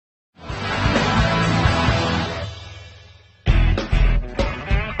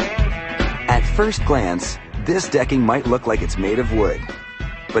first glance, this decking might look like it's made of wood,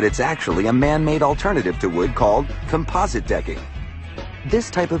 but it's actually a man-made alternative to wood called composite decking. This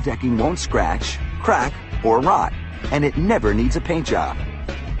type of decking won't scratch, crack, or rot, and it never needs a paint job,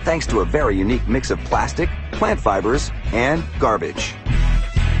 thanks to a very unique mix of plastic, plant fibers, and garbage.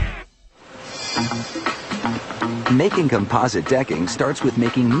 Making composite decking starts with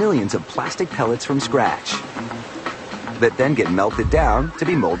making millions of plastic pellets from scratch that then get melted down to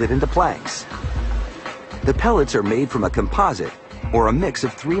be molded into planks. The pellets are made from a composite, or a mix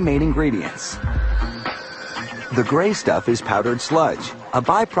of three main ingredients. The gray stuff is powdered sludge, a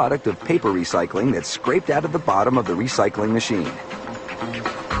byproduct of paper recycling that's scraped out of the bottom of the recycling machine.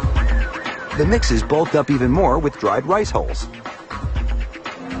 The mix is bulked up even more with dried rice hulls.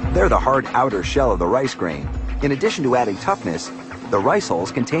 They're the hard outer shell of the rice grain. In addition to adding toughness, the rice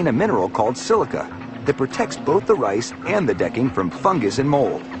hulls contain a mineral called silica that protects both the rice and the decking from fungus and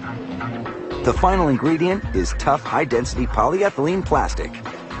mold. The final ingredient is tough, high-density polyethylene plastic,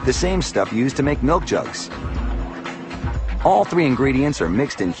 the same stuff used to make milk jugs. All three ingredients are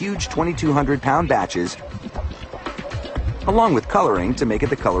mixed in huge 2,200-pound batches, along with coloring to make it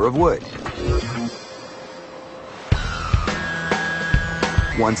the color of wood.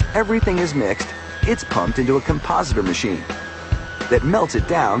 Once everything is mixed, it's pumped into a compositor machine that melts it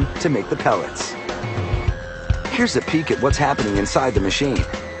down to make the pellets. Here's a peek at what's happening inside the machine.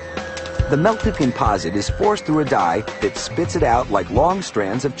 The melted composite is forced through a die that spits it out like long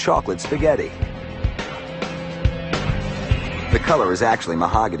strands of chocolate spaghetti. The color is actually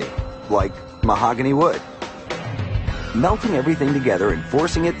mahogany, like mahogany wood. Melting everything together and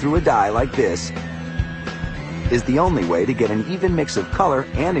forcing it through a die like this is the only way to get an even mix of color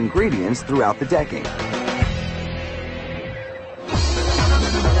and ingredients throughout the decking.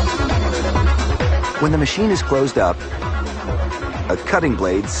 When the machine is closed up, a cutting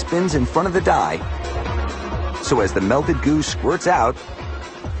blade spins in front of the die, so as the melted goo squirts out,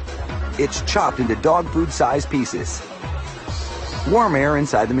 it's chopped into dog food-sized pieces. Warm air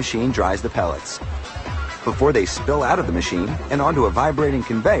inside the machine dries the pellets before they spill out of the machine and onto a vibrating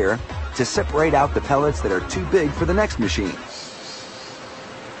conveyor to separate out the pellets that are too big for the next machine.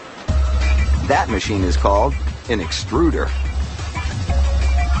 That machine is called an extruder.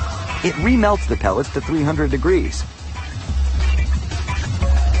 It remelts the pellets to 300 degrees.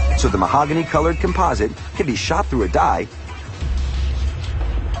 So the mahogany-colored composite can be shot through a die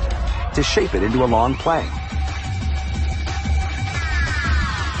to shape it into a long plank.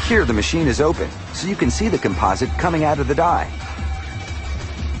 Here the machine is open, so you can see the composite coming out of the die.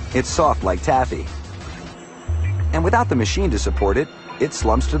 It's soft like taffy. And without the machine to support it, it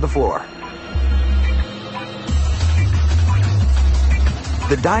slumps to the floor.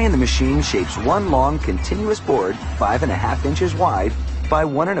 The die in the machine shapes one long continuous board 5.5 inches wide by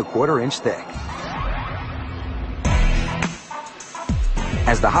 1.25 inches thick.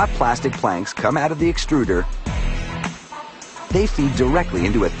 As the hot plastic planks come out of the extruder, they feed directly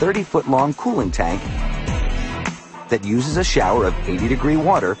into a 30-foot long cooling tank that uses a shower of 80-degree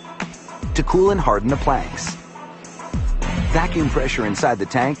water to cool and harden the planks. Vacuum pressure inside the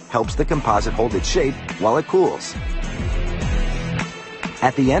tank helps the composite hold its shape while it cools.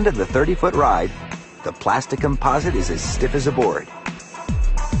 At the end of the 30-foot ride, the plastic composite is as stiff as a board.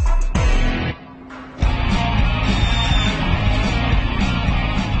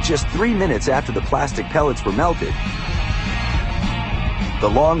 Just 3 minutes after the plastic pellets were melted, the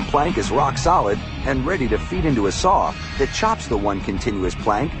long plank is rock solid and ready to feed into a saw that chops the one continuous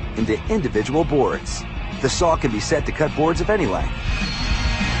plank into individual boards. The saw can be set to cut boards of any length.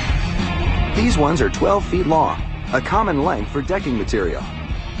 These ones are 12 feet long, a common length for decking material.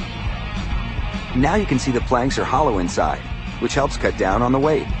 Now you can see the planks are hollow inside, which helps cut down on the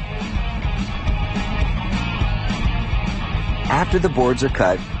weight. After the boards are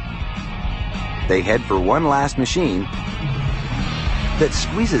cut, they head for one last machine that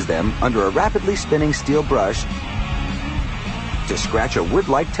squeezes them under a rapidly spinning steel brush to scratch a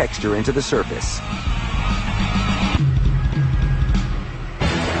wood-like texture into the surface.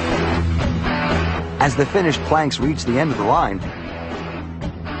 As the finished planks reach the end of the line,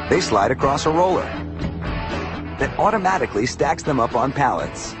 they slide across a roller that automatically stacks them up on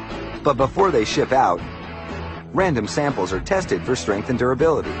pallets. But before they ship out, random samples are tested for strength and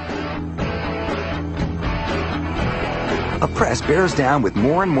durability. A press bears down with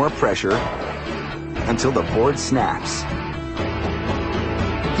more and more pressure until the board snaps.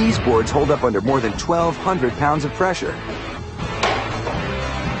 These boards hold up under more than 1,200 pounds of pressure,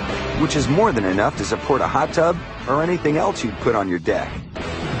 which is more than enough to support a hot tub or anything else you'd put on your deck.